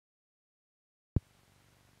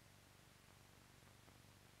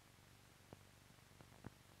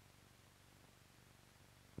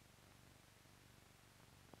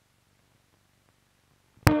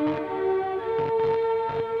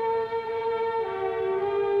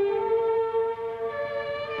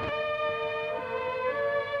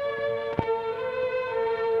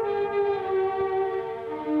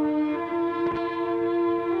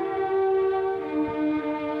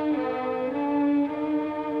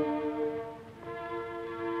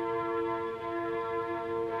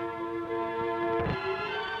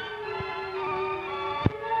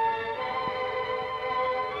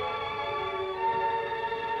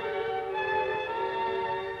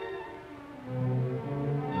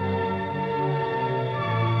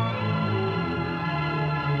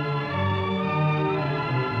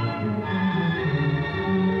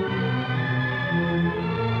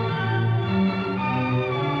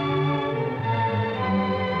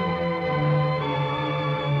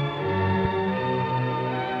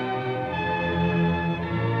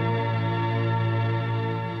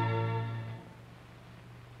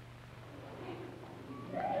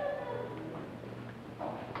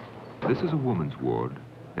This is a woman's ward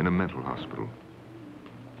in a mental hospital.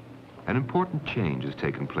 An important change has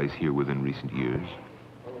taken place here within recent years.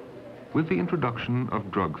 With the introduction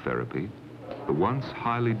of drug therapy, the once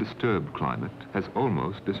highly disturbed climate has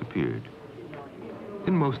almost disappeared.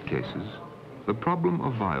 In most cases, the problem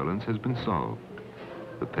of violence has been solved.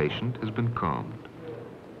 The patient has been calmed,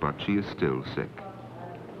 but she is still sick.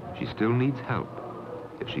 She still needs help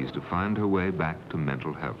if she is to find her way back to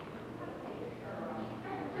mental health.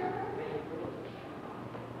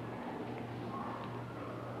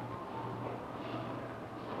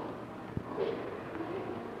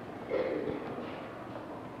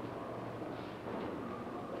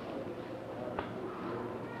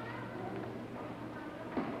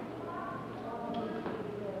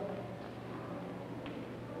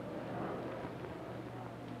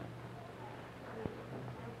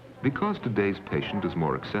 Because today's patient is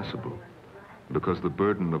more accessible, because the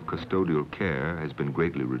burden of custodial care has been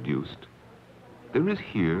greatly reduced, there is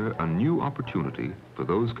here a new opportunity for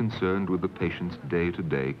those concerned with the patient's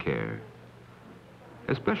day-to-day care.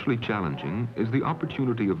 Especially challenging is the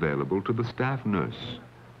opportunity available to the staff nurse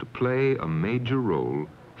to play a major role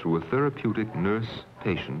through a therapeutic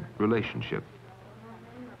nurse-patient relationship.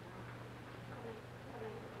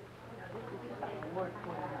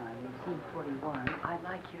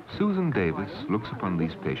 Susan Davis looks upon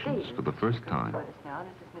these patients for the first time.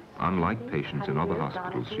 Unlike patients in other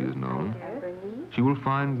hospitals she has known, she will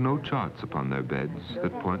find no charts upon their beds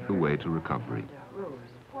that point the way to recovery.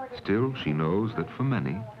 Still, she knows that for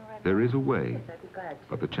many, there is a way,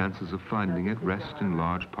 but the chances of finding it rest in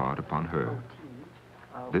large part upon her.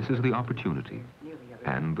 This is the opportunity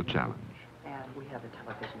and the challenge. And we have a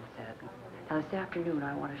television set. Now, this afternoon,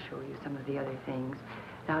 I want to show you some of the other things.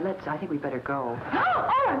 Now, I think we better go.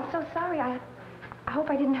 Oh, I'm so sorry. I hope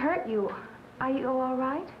I didn't hurt you. Are you all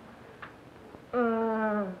right?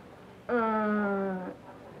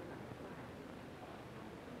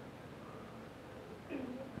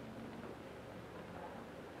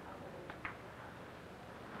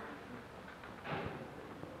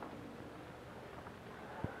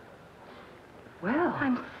 Well,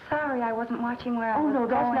 I'm sorry I wasn't watching where I was Oh, no,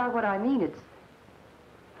 that's going. not what I mean. It's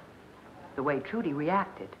the way Trudy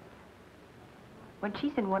reacted. When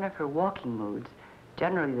she's in one of her walking moods,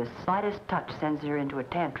 generally the slightest touch sends her into a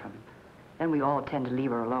tantrum. Then we all tend to leave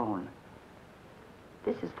her alone.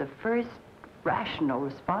 This is the first rational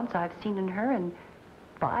response I've seen in her in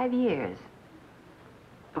 5 years.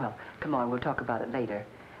 Well, come on, we'll talk about it later.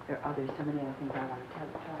 There are so many other things I want to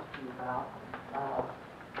talk to you about.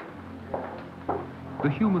 The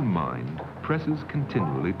human mind presses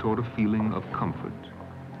continually toward a feeling of comfort.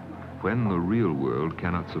 When the real world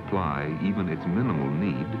cannot supply even its minimal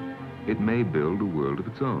need, it may build a world of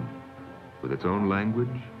its own, with its own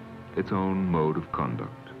language, its own mode of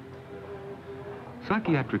conduct.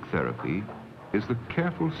 Psychiatric therapy is the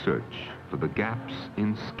careful search for the gaps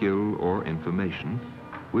in skill or information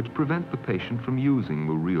which prevent the patient from using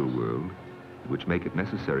the real world, which make it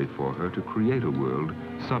necessary for her to create a world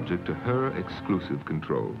subject to her exclusive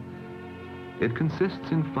control. It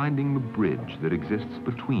consists in finding the bridge that exists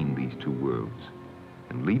between these two worlds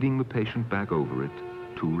and leading the patient back over it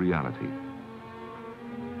to reality.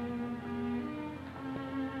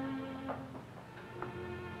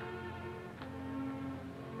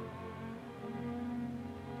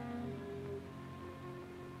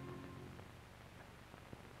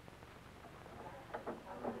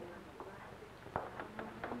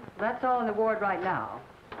 That's all in the ward right now.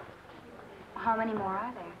 How many more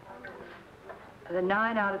are there? The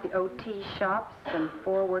 9 out at the OT shops and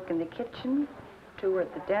 4 work in the kitchen. 2 are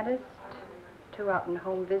at the dentist, 2 out in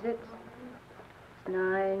home visits.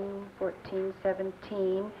 9, 14,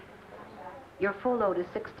 17. Your full load is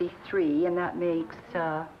 63, and that makes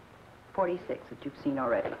 46 that you've seen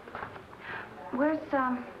already. Where's,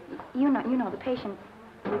 you know, the patient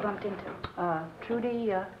we bumped into?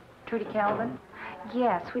 Trudy Calvin?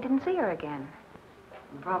 Yes, we didn't see her again.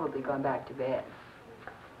 Probably gone back to bed.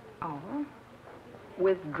 Oh?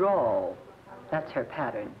 Withdrawal. That's her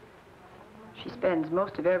pattern. She spends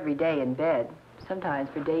most of every day in bed, sometimes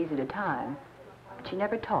for days at a time, but she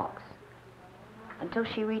never talks until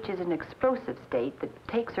she reaches an explosive state that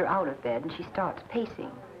takes her out of bed and she starts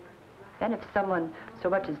pacing. Then if someone so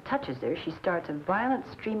much as touches her, she starts a violent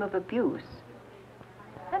stream of abuse.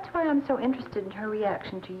 That's why I'm so interested in her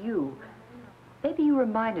reaction to you. Maybe you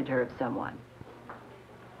reminded her of someone.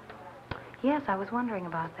 Yes, I was wondering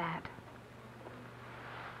about that.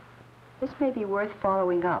 This may be worth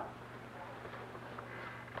following up.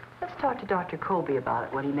 Let's talk to Dr. Colby about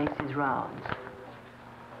it when he makes his rounds.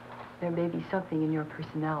 There may be something in your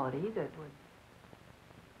personality that would...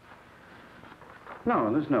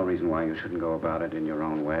 No, there's no reason why you shouldn't go about it in your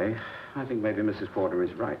own way. I think maybe Mrs. Porter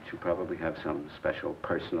is right. You probably have some special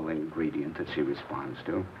personal ingredient that she responds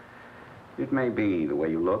to. It may be the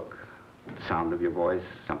way you look, the sound of your voice,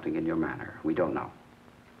 something in your manner. We don't know.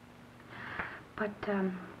 But,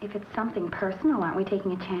 if it's something personal, aren't we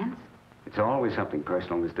taking a chance? It's always something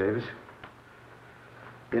personal, Miss Davis.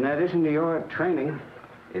 In addition to your training,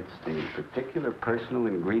 it's the particular personal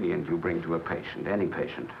ingredient you bring to a patient, any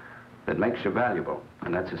patient, that makes you valuable.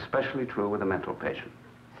 And that's especially true with a mental patient.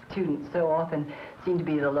 Students so often seem to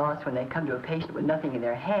be at a loss when they come to a patient with nothing in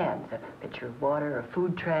their hands. A pitcher of water, a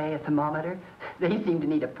food tray, a thermometer. They seem to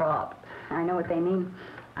need a prop. I know what they mean.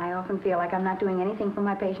 I often feel like I'm not doing anything for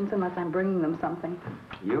my patients unless I'm bringing them something.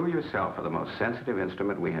 You yourself are the most sensitive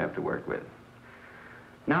instrument we have to work with.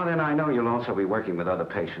 Now then, I know you'll also be working with other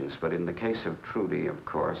patients, but in the case of Trudy, of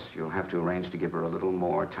course, you'll have to arrange to give her a little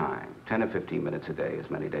more time. 10 or 15 minutes a day, as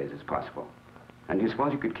many days as possible. And do you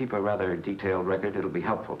suppose you could keep a rather detailed record? It'll be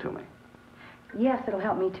helpful to me. Yes, it'll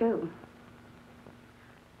help me, too.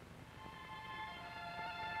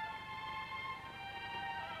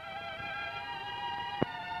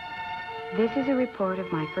 This is a report of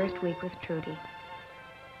my first week with Trudy.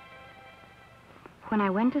 When I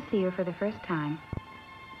went to see her for the first time,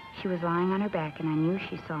 she was lying on her back, and I knew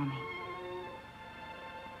she saw me.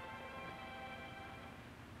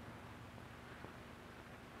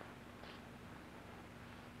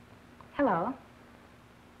 Hello.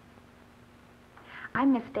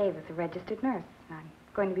 I'm Miss Davis, a registered nurse. I'm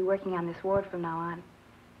going to be working on this ward from now on.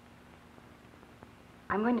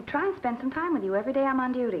 I'm going to try and spend some time with you every day I'm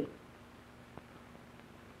on duty.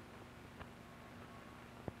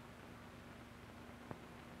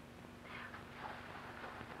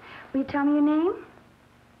 Will you tell me your name?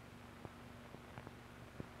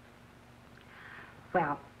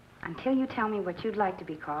 Well, until you tell me what you'd like to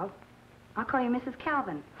be called, I'll call you Mrs.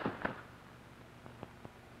 Calvin.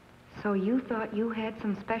 So you thought you had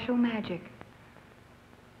some special magic?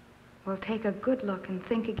 Well, take a good look and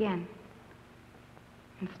think again.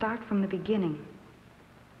 And start from the beginning.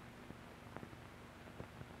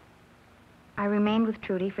 I remained with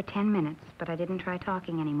Trudy for 10 minutes, but I didn't try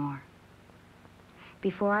talking anymore.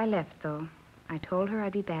 Before I left, though, I told her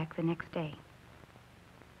I'd be back the next day.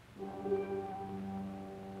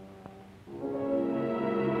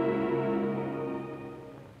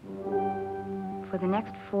 For the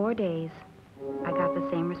next 4 days, I got the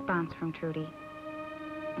same response from Trudy.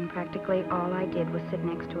 And practically all I did was sit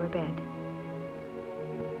next to her bed.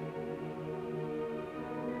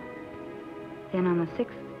 Then on the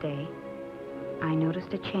 6th day, I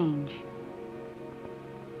noticed a change.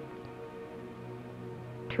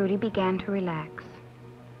 Trudy began to relax.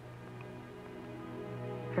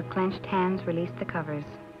 Her clenched hands released the covers.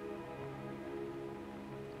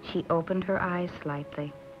 She opened her eyes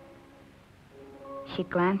slightly. She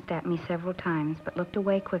glanced at me several times, but looked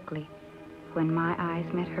away quickly when my eyes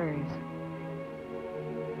met hers.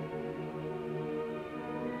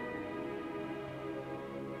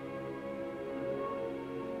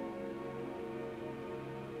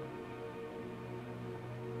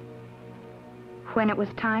 When it was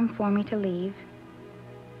time for me to leave,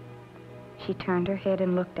 she turned her head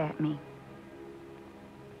and looked at me.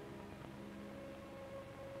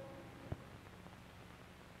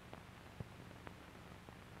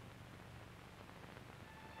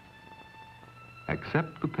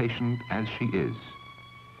 Accept the patient as she is,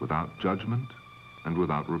 without judgment and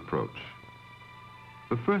without reproach.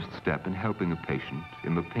 The first step in helping a patient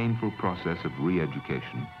in the painful process of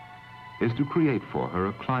re-education is to create for her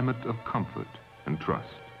a climate of comfort and trust.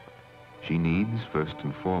 She needs, first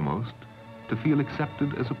and foremost, to feel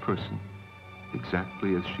accepted as a person,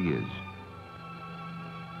 exactly as she is.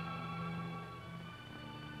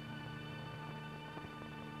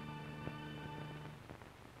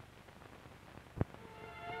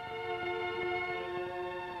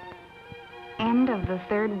 End of the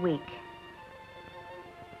 3rd week.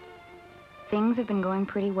 Things have been going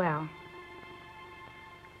pretty well.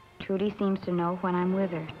 Trudy seems to know when I'm with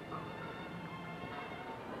her.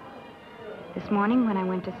 This morning when I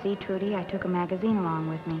went to see Trudy, I took a magazine along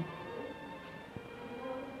with me.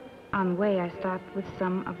 On the way, I stopped with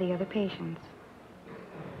some of the other patients.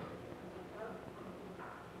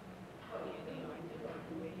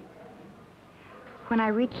 When I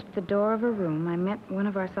reached the door of her room, I met one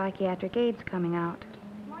of our psychiatric aides coming out.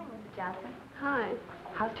 Good morning, Mrs. Johnson. Hi.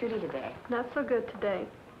 How's Trudy today? Not so good today.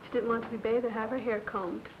 She didn't want to be bathed or have her hair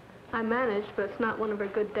combed. I managed, but it's not one of her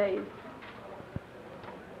good days.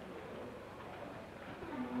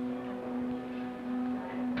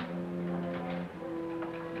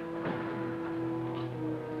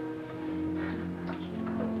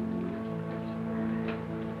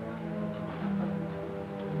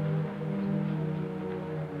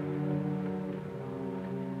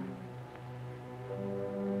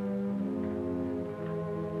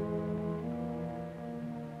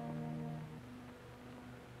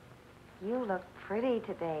 you look pretty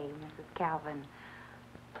today, Mrs. Calvin.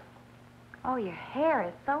 Oh, your hair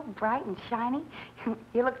is so bright and shiny.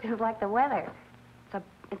 You look just like the weather.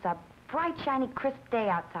 It's a bright, shiny, crisp day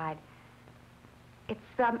outside. It's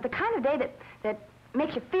the kind of day that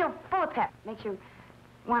makes you feel full of pep, makes you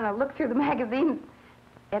want to look through the magazines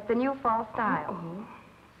at the new fall style. Oh,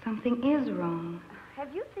 something is wrong.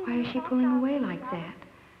 Have you seen? Why is she pulling away like that?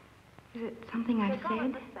 Is it something I've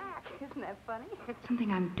said? Isn't that funny?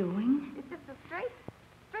 Something I'm doing? It's just a straight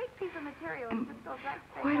piece of material. And It just goes right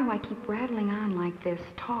straight why do I down. keep rattling on like this?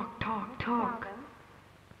 Talk, talk, talk. Calvin,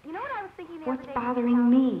 you know what I was thinking the What's other day? bothering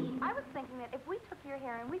me? I was thinking that if we took your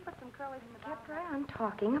hair and we put some curlies in the kept her on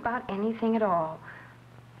talking about anything at all.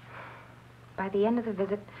 By the end of the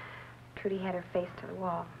visit, Trudy had her face to the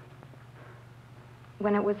wall.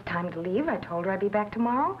 When it was time to leave, I told her I'd be back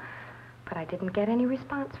tomorrow, but I didn't get any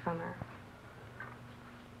response from her.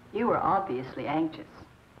 You were obviously anxious.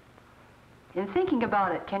 In thinking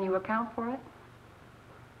about it, can you account for it?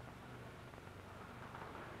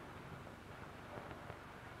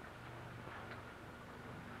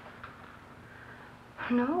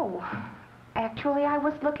 No. Actually, I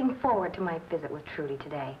was looking forward to my visit with Trudy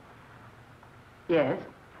today. Yes.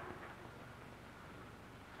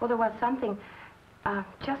 Well, there was something.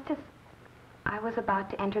 Just as I was about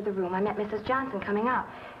to enter the room, I met Mrs. Johnson coming out.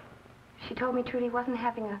 She told me Trudy wasn't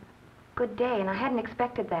having a good day, and I hadn't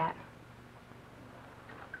expected that.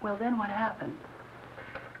 Well, then what happened?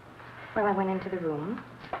 Well, I went into the room,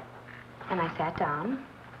 and I sat down,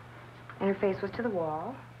 and her face was to the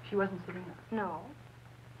wall. She wasn't sitting up. No.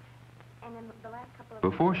 And in the last couple of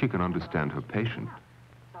Before she can understand her patient,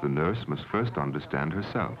 the nurse must first understand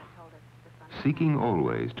herself, seeking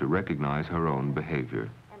always to recognize her own behavior.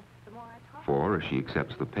 For as she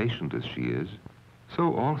accepts the patient as she is,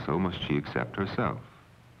 so also must she accept herself.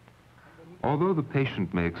 Although the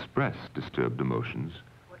patient may express disturbed emotions,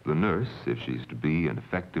 the nurse, if she's to be an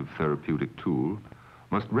effective therapeutic tool,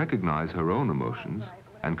 must recognize her own emotions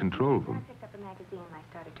and control them. I picked up a magazine and I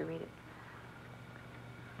started to read it.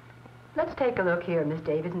 Let's take a look here, Miss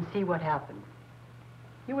Davis, and see what happened.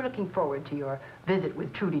 You were looking forward to your visit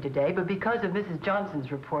with Trudy today, but because of Mrs.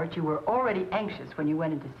 Johnson's report, you were already anxious when you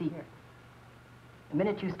went in to see her. The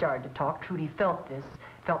minute you started to talk, Trudy felt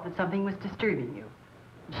that something was disturbing you.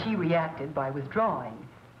 She reacted by withdrawing.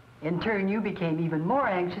 In turn, you became even more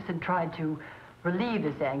anxious and tried to relieve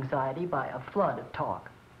this anxiety by a flood of talk.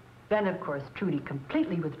 Then, of course, Trudy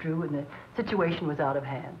completely withdrew and the situation was out of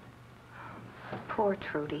hand. Poor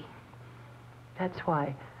Trudy. That's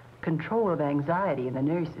why control of anxiety in the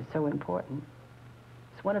nurse is so important.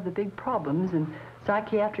 It's one of the big problems in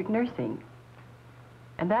psychiatric nursing.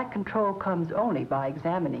 And that control comes only by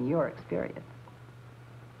examining your experience.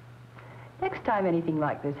 Next time anything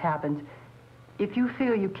like this happens, if you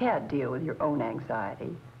feel you can't deal with your own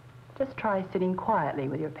anxiety, just try sitting quietly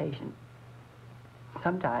with your patient.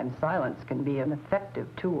 Sometimes silence can be an effective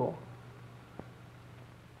tool.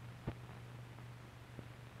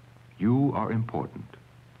 You are important.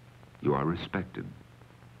 You are respected.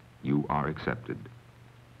 You are accepted.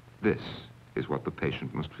 This is what the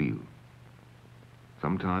patient must feel.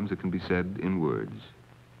 Sometimes it can be said in words.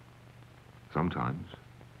 Sometimes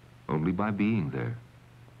only by being there,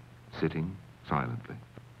 sitting silently.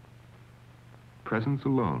 Presence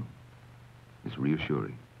alone is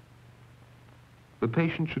reassuring. The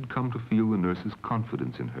patient should come to feel the nurse's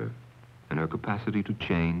confidence in her and her capacity to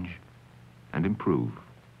change and improve.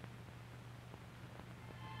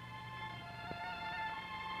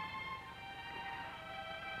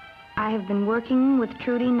 I have been working with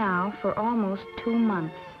Trudy now for almost 2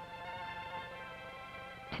 months.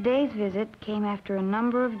 Today's visit came after a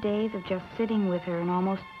number of days of just sitting with her in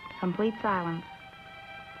almost complete silence.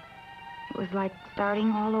 It was like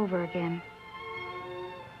starting all over again.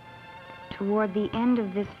 Toward the end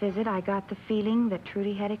of this visit, I got the feeling that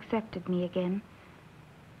Trudy had accepted me again,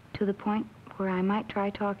 to the point where I might try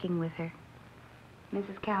talking with her.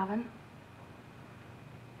 Mrs. Calvin?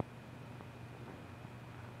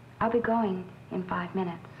 I'll be going in 5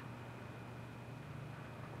 minutes.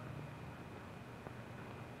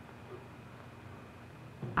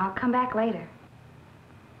 I'll come back later.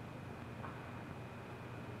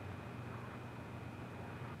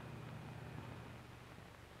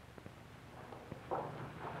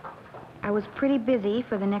 I was pretty busy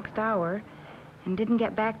for the next hour and didn't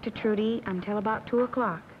get back to Trudy until about 2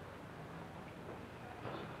 o'clock.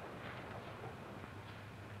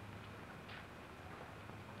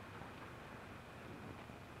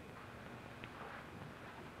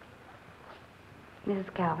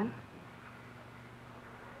 Mrs. Calvin,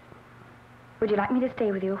 would you like me to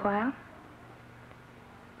stay with you a while?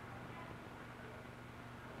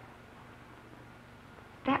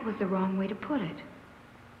 was the wrong way to put it.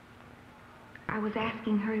 I was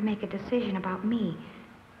asking her to make a decision about me,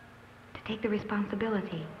 to take the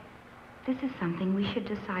responsibility. This is something we should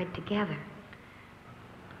decide together.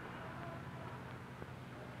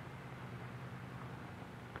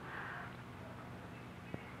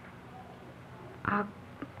 I'll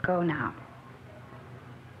go now.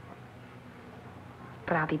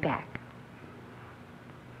 But I'll be back.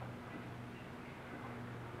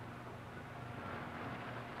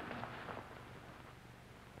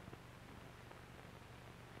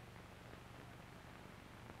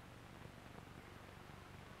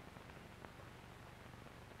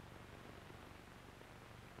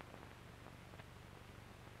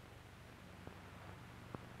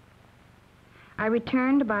 I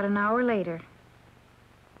returned about an hour later.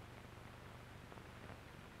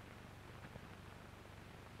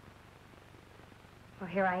 Well,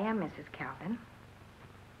 here I am, Mrs. Calvin.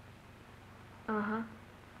 Uh-huh.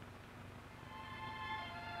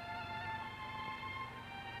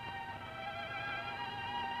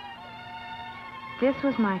 This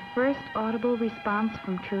was my first audible response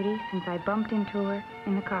from Trudy since I bumped into her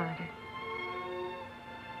in the corridor.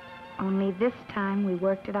 Only this time we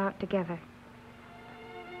worked it out together.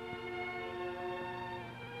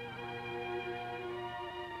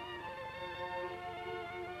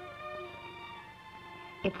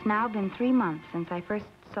 It's now been 3 months since I first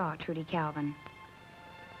saw Trudy Calvin.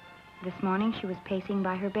 This morning she was pacing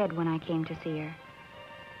by her bed when I came to see her.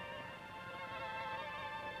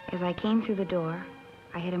 As I came through the door,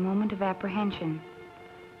 I had a moment of apprehension.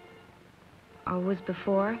 Always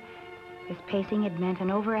before, this pacing had meant an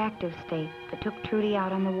overactive state that took Trudy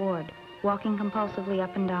out on the ward, walking compulsively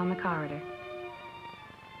up and down the corridor.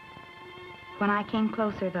 When I came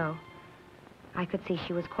closer, though, I could see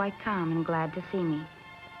she was quite calm and glad to see me.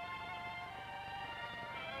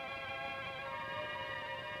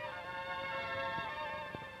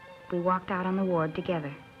 We walked out on the ward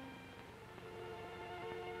together.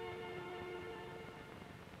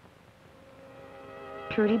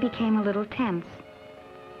 Trudy became a little tense,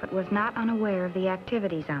 but was not unaware of the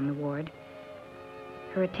activities on the ward.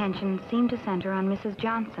 Her attention seemed to center on Mrs.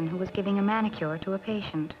 Johnson, who was giving a manicure to a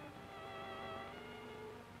patient.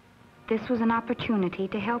 This was an opportunity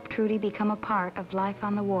to help Trudy become a part of life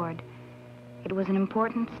on the ward. It was an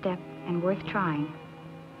important step and worth trying.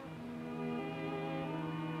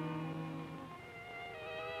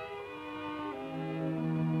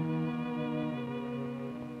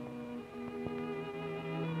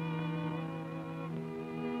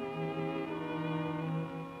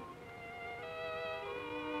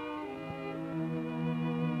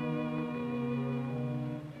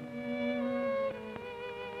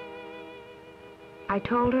 I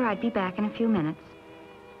told her I'd be back in a few minutes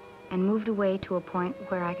and moved away to a point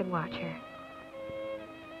where I could watch her.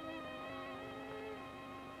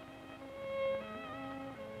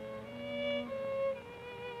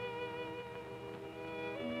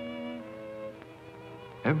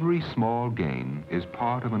 Every small gain is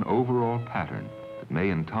part of an overall pattern that may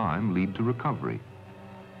in time lead to recovery.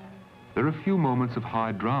 There are few moments of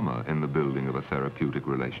high drama in the building of a therapeutic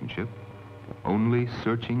relationship, only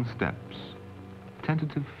searching steps,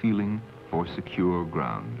 tentative feeling for secure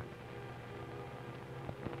ground.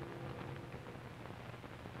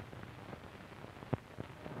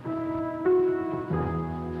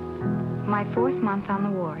 My 4th month on the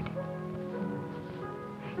ward.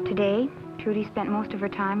 Today, Trudy spent most of her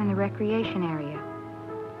time in the recreation area,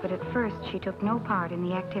 but at first she took no part in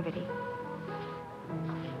the activity.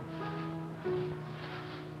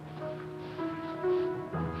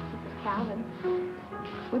 Mrs. Calvin,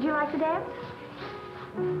 would you like to dance?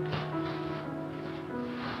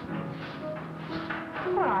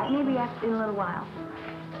 All right, maybe after in a little while.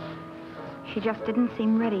 She just didn't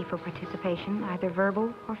seem ready for participation, either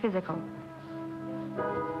verbal or physical.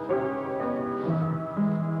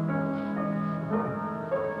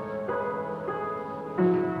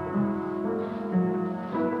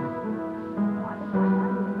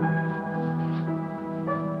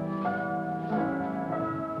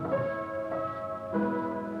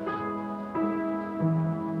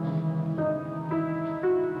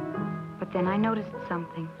 But then I noticed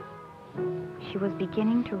something. She was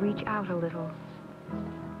beginning to reach out a little.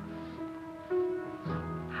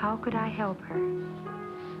 How could I help her?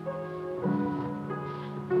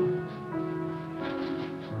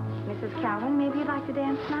 Mrs. Calvin, maybe you'd like to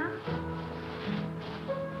dance now?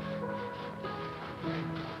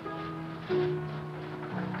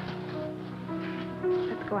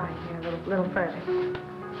 Let's go out here a little further.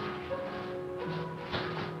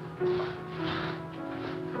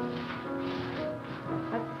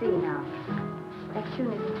 Let's see now. That's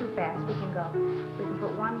tune isn't too fast, we can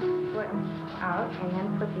put one foot out and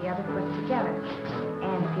then put the other foot together.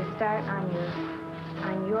 And if you start on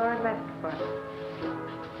your left foot,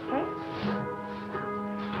 okay?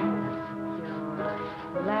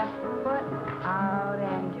 Your left foot out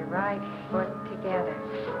and your right foot together.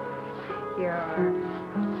 Your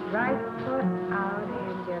right foot out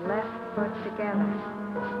and your left foot together.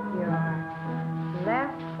 Your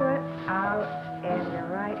left foot out and your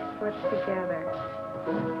right foot together.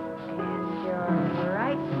 And your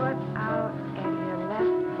right foot out and your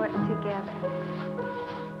left foot together.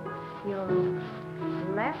 Your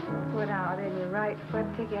left foot out and your right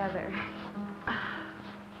foot together.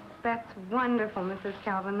 That's wonderful, Mrs.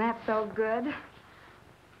 Calvin. That's so good.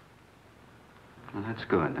 Well, that's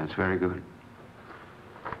good. That's very good.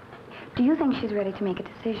 Do you think she's ready to make a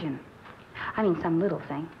decision? I mean, some little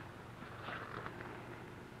thing.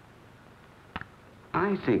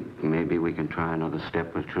 I think maybe we can try another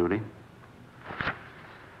step with Trudy.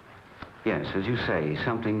 Yes, as you say,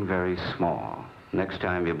 something very small. Next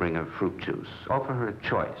time you bring her fruit juice, offer her a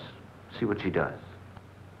choice. See what she does.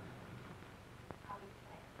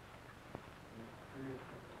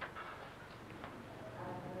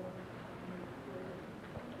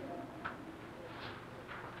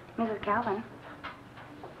 Mrs. Calvin,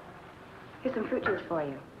 here's some fruit juice for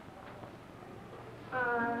you.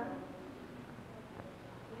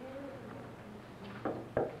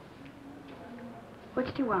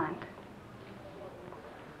 Which do you want?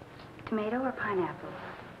 Tomato or pineapple?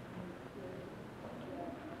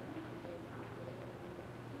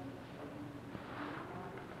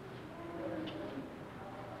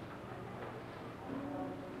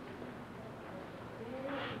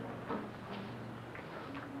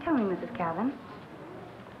 Tell me, Mrs. Calvin.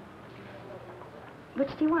 Which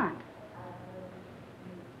do you want?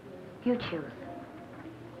 You choose.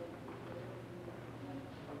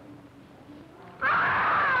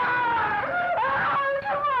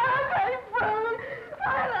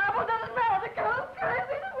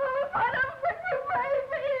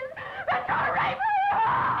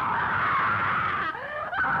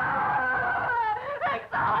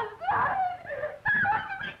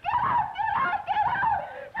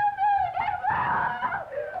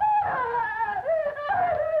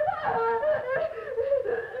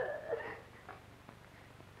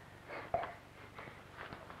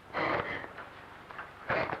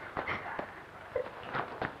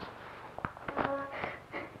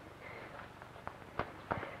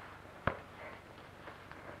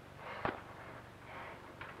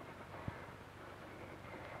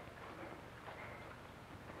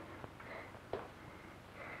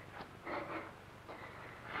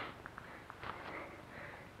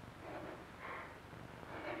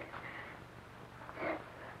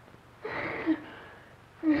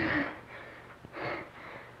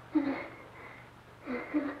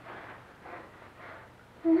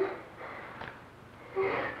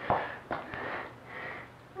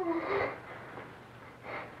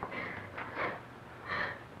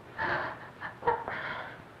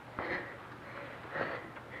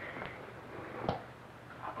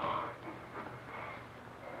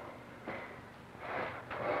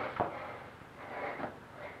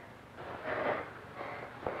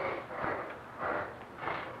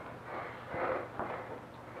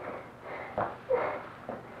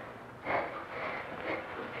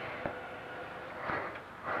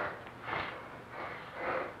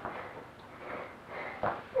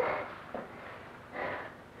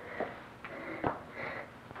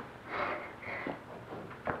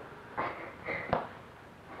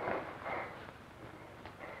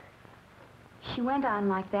 She went on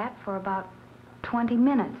like that for about 20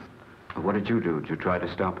 minutes. What did you do? Did you try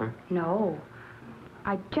to stop her? No.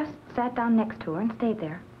 I just sat down next to her and stayed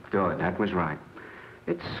there. Good, that was right.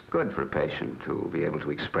 It's good for a patient to be able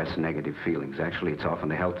to express negative feelings. Actually, it's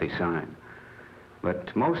often a healthy sign.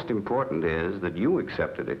 But most important is that you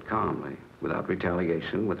accepted it calmly, without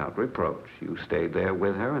retaliation, without reproach. You stayed there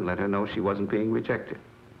with her and let her know she wasn't being rejected.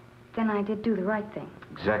 Then I did do the right thing.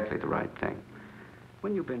 Exactly the right thing.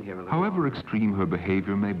 When you've been here a little However extreme her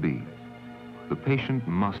behavior may be, the patient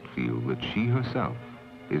must feel that she herself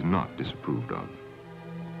is not disapproved of.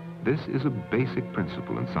 This is a basic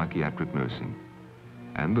principle in psychiatric nursing,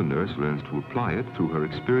 and the nurse learns to apply it through her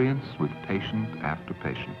experience with patient after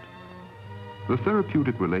patient. The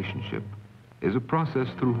therapeutic relationship is a process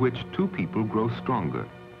through which two people grow stronger,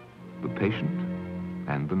 the patient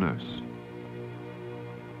and the nurse.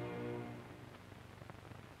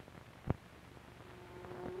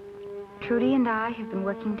 Trudy and I have been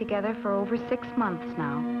working together for over 6 months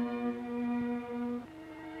now.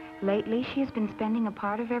 Lately, she has been spending a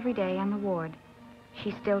part of every day on the ward.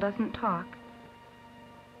 She still doesn't talk,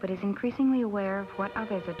 but is increasingly aware of what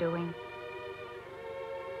others are doing.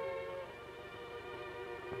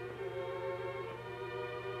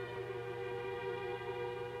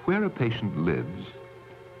 Where a patient lives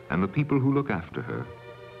and the people who look after her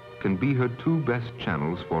can be her two best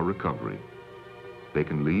channels for recovery. They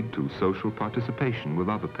can lead to social participation with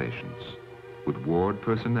other patients, with ward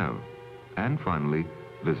personnel, and finally,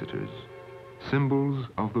 visitors, symbols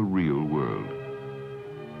of the real world.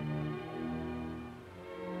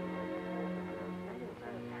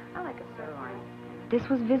 I like a sirloin. This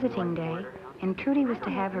was visiting day, and Trudy was to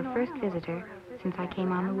have her first visitor since I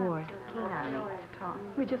came on the ward. Keen on me. Tom.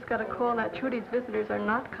 We just got a call that Trudy's visitors are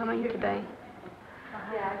not coming today.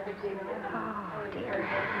 Oh, dear.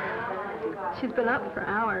 She's been up for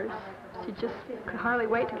hours. She just could hardly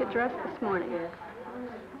wait to get dressed this morning.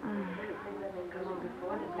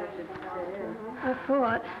 I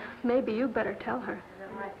thought maybe you better tell her.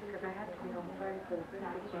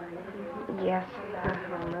 Yes.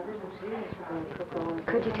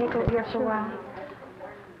 Could you take over here for a while?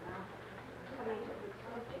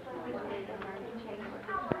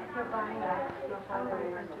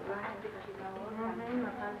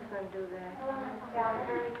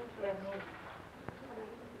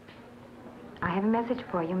 I have a message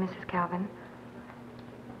for you, Mrs. Calvin.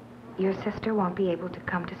 Your sister won't be able to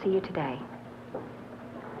come to see you today.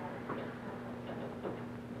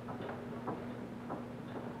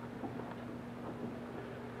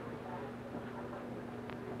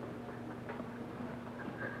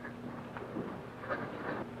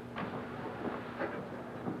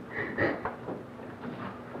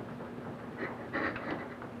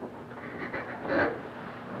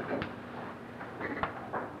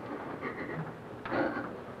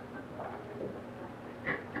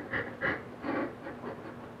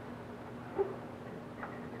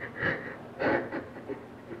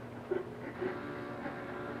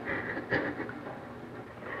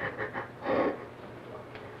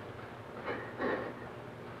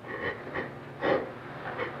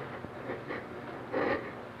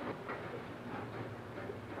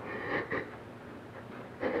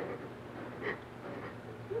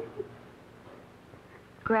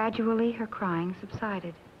 Gradually, her crying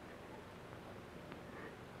subsided.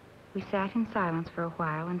 We sat in silence for a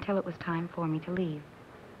while until it was time for me to leave.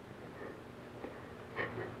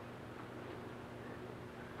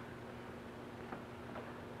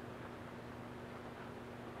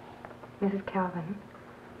 Mrs. Calvin,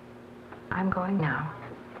 I'm going now.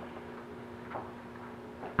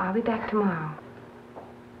 I'll be back tomorrow.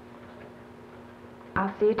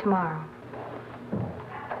 I'll see you tomorrow.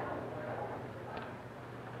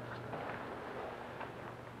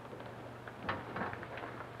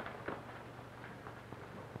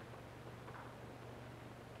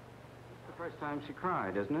 First time she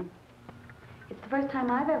cried, isn't it? It's the first time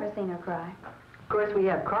I've ever seen her cry. Of course, we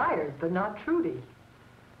have criers, but not Trudy.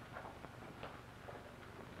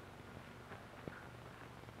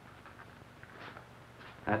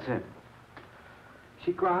 That's it.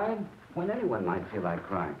 She cried when anyone might feel like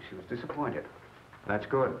crying. She was disappointed. That's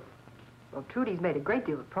good. Well, Trudy's made a great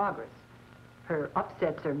deal of progress. Her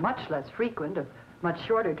upsets are much less frequent, of much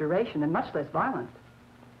shorter duration, and much less violent.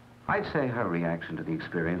 I'd say her reaction to the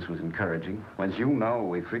experience was encouraging. As you know,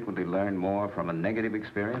 we frequently learn more from a negative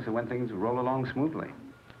experience than when things roll along smoothly.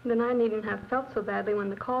 Then I needn't have felt so badly when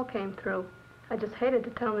the call came through. I just hated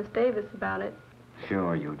to tell Miss Davis about it.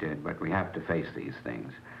 Sure you did, but we have to face these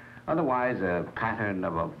things. Otherwise, a pattern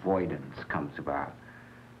of avoidance comes about.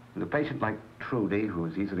 With a patient like Trudy, who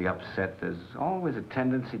is easily upset, there's always a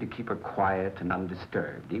tendency to keep her quiet and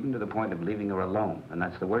undisturbed, even to the point of leaving her alone. And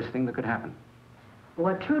that's the worst thing that could happen.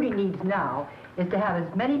 What Trudy needs now is to have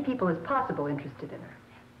as many people as possible interested in her.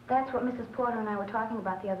 That's what Mrs. Porter and I were talking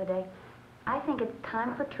about the other day. I think it's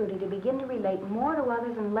time for Trudy to begin to relate more to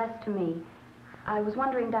others and less to me. I was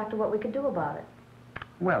wondering, Doctor, what we could do about it.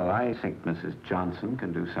 Well, I think Mrs. Johnson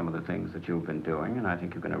can do some of the things that you've been doing, and I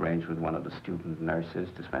think you can arrange with one of the student nurses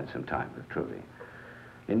to spend some time with Trudy.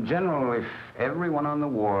 In general, if everyone on the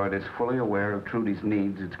ward is fully aware of Trudy's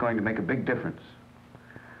needs, it's going to make a big difference.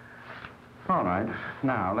 All right.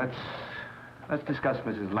 Now, let's discuss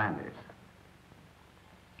Mrs. Landers.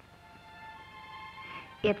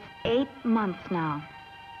 It's 8 months now.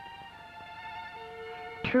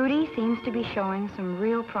 Trudy seems to be showing some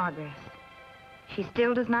real progress. She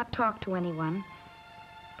still does not talk to anyone,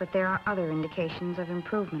 but there are other indications of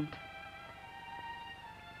improvement.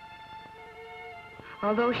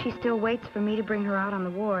 Although she still waits for me to bring her out on the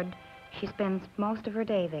ward, she spends most of her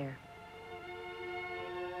day there.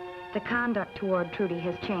 The conduct toward Trudy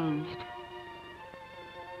has changed.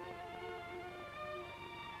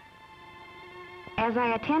 As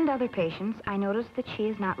I attend other patients, I notice that she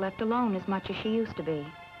is not left alone as much as she used to be.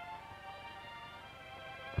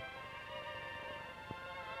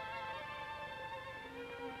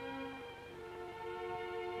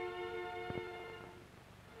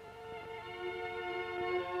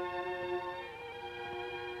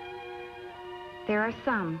 There are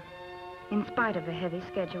some, in spite of a heavy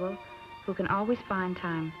schedule, who can always find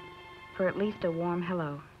time for at least a warm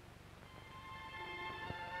hello.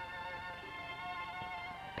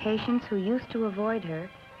 Patients who used to avoid her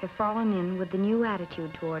have fallen in with the new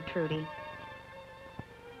attitude toward Trudy.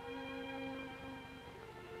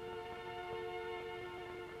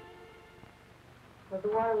 Was the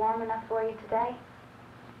water warm enough for you today?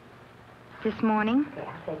 This morning, Okay,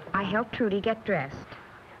 I'll take it. I helped Trudy get dressed.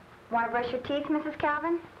 Want to brush your teeth, Mrs.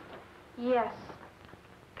 Calvin? Yes.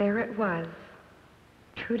 There it was.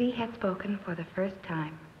 Trudy had spoken for the first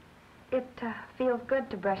time. It feels good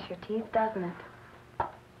to brush your teeth, doesn't it?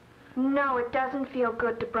 No, it doesn't feel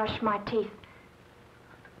good to brush my teeth.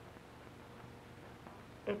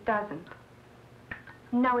 It doesn't.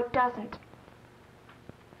 No, it doesn't.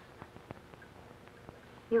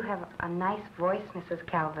 You have a nice voice, Mrs.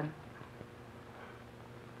 Calvin.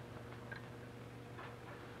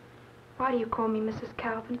 Why do you call me Mrs.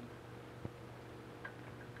 Calvin?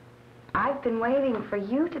 I've been waiting for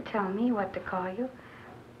you to tell me what to call you.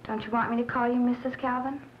 Don't you want me to call you Mrs.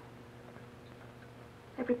 Calvin?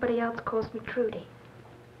 Everybody else calls me Trudy.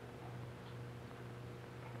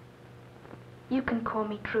 You can call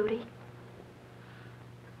me Trudy.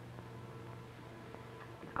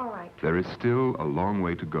 All right. There is still a long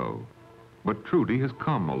way to go, but Trudy has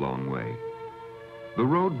come a long way. The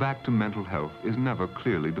road back to mental health is never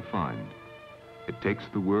clearly defined. It takes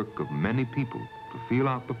the work of many people to feel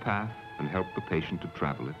out the path and help the patient to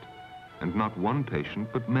travel it. And not one patient,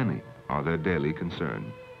 but many, are their daily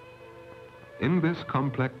concern. In this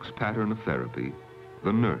complex pattern of therapy,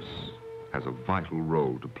 the nurse has a vital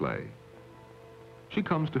role to play. She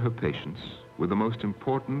comes to her patients with the most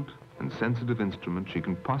important and sensitive instrument she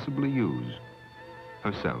can possibly use,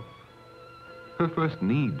 herself. Her first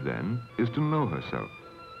need, then, is to know herself,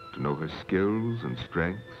 to know her skills and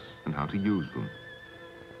strengths and how to use them.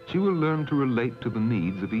 She will learn to relate to the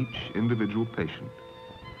needs of each individual patient.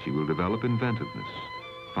 She will develop inventiveness,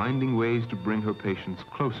 finding ways to bring her patients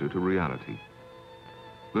closer to reality.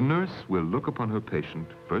 The nurse will look upon her patient,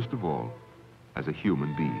 first of all, as a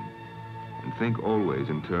human being, and think always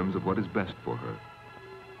in terms of what is best for her.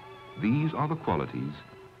 These are the qualities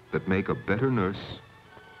that make a better nurse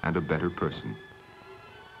and a better person.